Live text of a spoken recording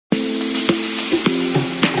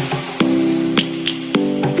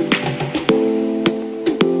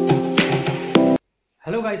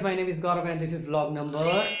Hello guys, my name is Gaurav and this is vlog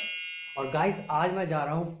number. और guys आज मैं जा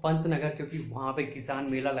रहा हूँ पंतनगर, क्योंकि वहाँ पे किसान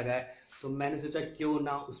मेला लगा है। तो मैंने सोचा क्यों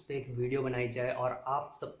ना उस पर एक वीडियो बनाई जाए और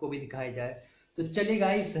आप सबको भी दिखाई जाए। तो चलिए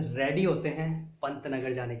गाइस, रेडी होते हैं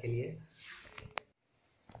पंतनगर जाने के लिए।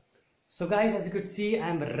 So guys, as you could see,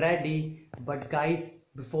 I'm ready. But guys,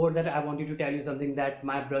 before that, I wanted to tell you something that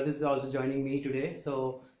my brother is also joining me today. So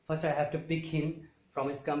first, I have to pick him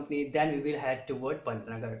from his company. Then we will head toward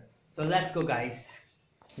Pantnagar. So let's go, guys.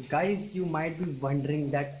 Guys, you might be wondering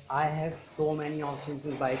that I have so many options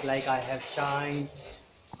in bike. Like I have Shine,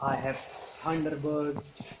 I have Thunderbird,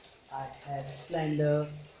 I have Splendor,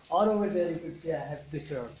 or over there you could say I have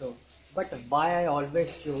Twister also. But why I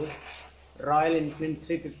always choose Royal Enfield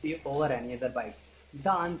 350 over any other bike?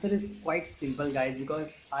 The answer is quite simple, guys,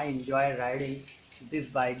 because I enjoy riding this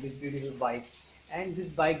bike, this beautiful bike, and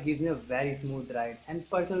this bike gives me a very smooth ride, and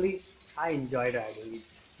personally I enjoy riding it.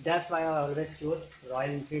 That's why I always choose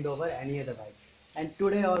Royal Enfield over any other bike. And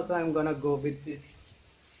today also I'm gonna go with this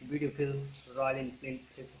beautiful Royal Enfield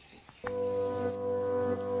 350.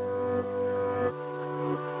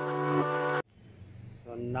 So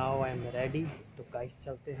now I'm ready. तो guys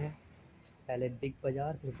चलते हैं पहले big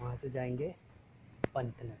बाज़ार, फिर वहाँ से जाएंगे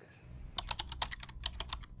Pantnagar.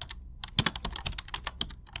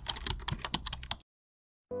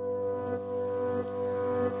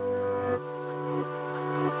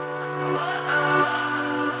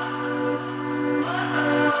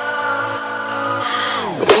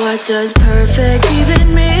 What does perfect even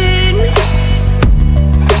mean?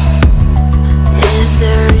 Is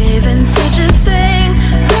there even such a thing?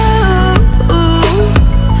 Ooh,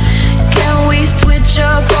 can we switch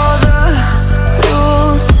up all the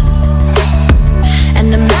rules and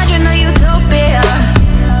imagine a utopia?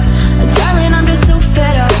 Darling, I'm just so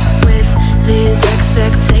fed up with these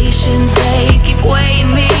expectations. They keep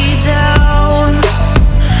weighing me down.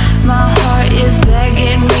 My heart is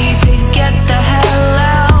begging me to get the hell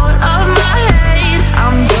out of my head.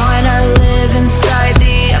 I'm gonna live inside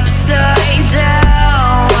the upside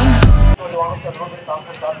down.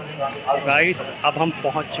 Guys, अब हम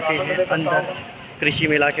पहुंच चुके हैं अंदर कृषि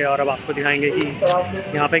मेला के, और अब आपको दिखाएंगे कि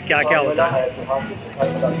यहाँ पे क्या क्या होता है।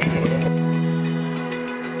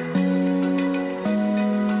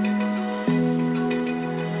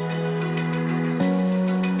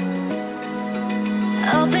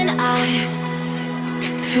 Open eye,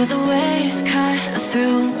 feel the waves cut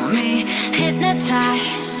through me,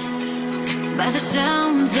 hypnotized by the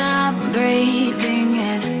sounds I'm breathing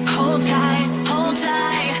in. Hold tight,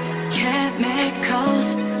 chemicals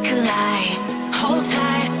collide. Hold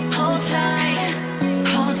tight, hold tight,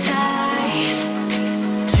 hold tight.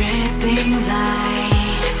 Dripping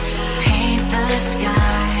lights paint the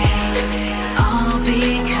skies, all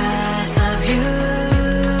because of you.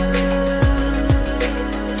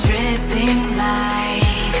 Dripping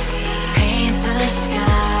lights paint the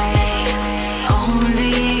skies,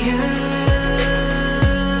 only you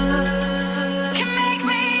can make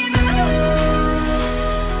me move.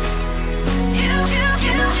 You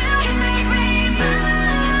can make me move.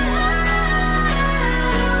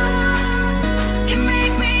 Can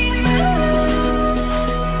make me move.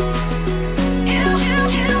 You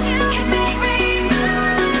can make me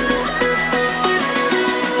move.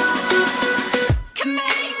 Can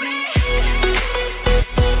make me.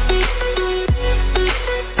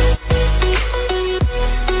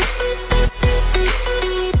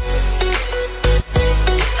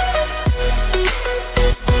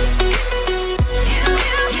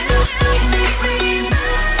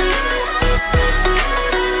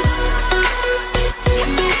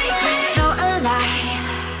 So alive,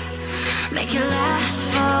 make it last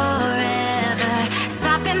forever.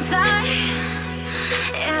 Stop in time,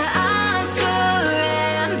 yeah, I'm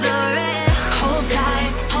surrendering. Hold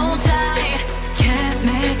tight,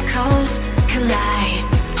 chemicals collide.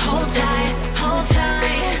 Hold tight, hold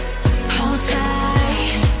tight.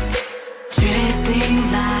 Dripping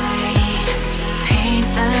lights paint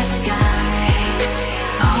the skies,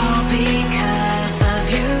 all because of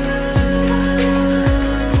you.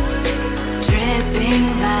 Dripping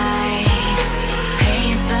lights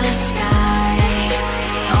paint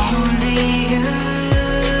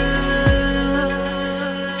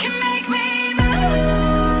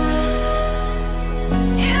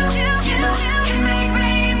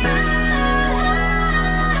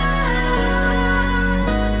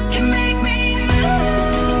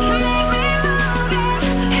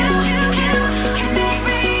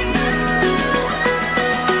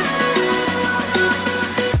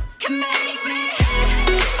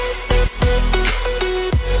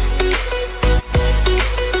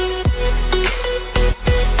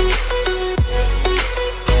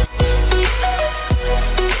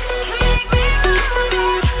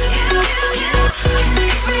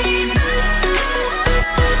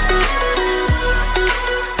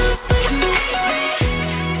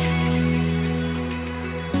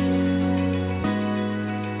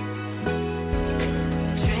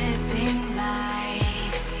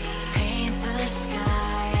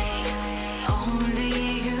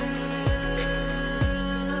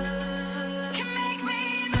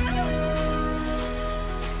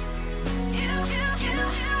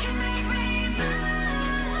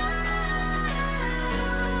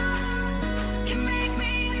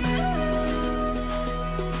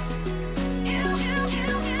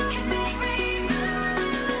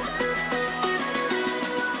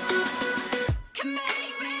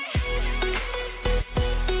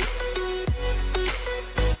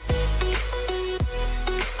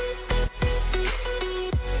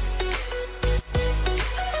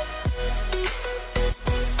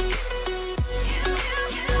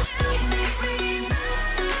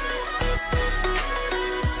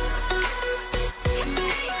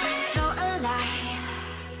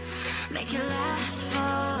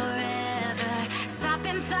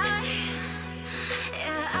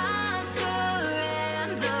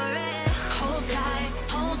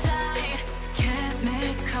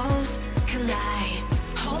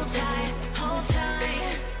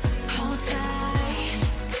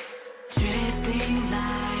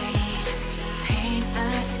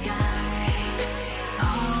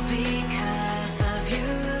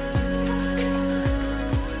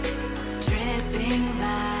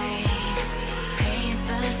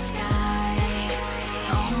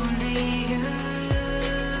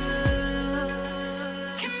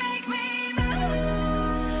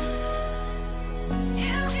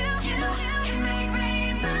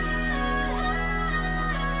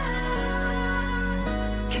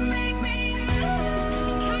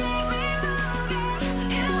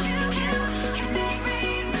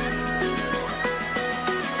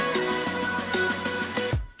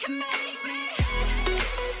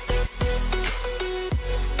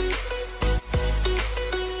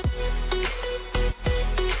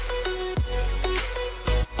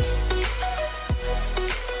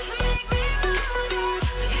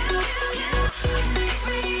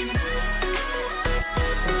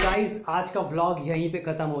आज का vlog यहीं पे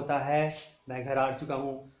ख़त्म होता है। मैं घर आ चुका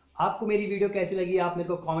हूँ। आपको मेरी वीडियो कैसी लगी आप मेरे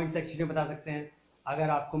को कमेंट सेक्शन में बता सकते हैं। अगर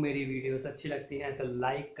आपको मेरी वीडियोस अच्छी लगती हैं तो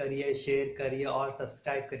लाइक करिए, शेयर करिए और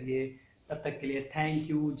सब्सक्राइब करिए। तब तक के लिए थैंक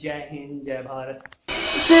यू। जय हिंद, जय Bharat.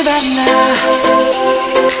 Savannah,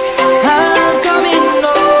 I'm coming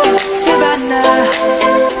home. Savannah,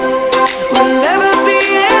 we'll never be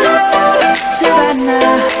alone.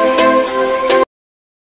 Savannah.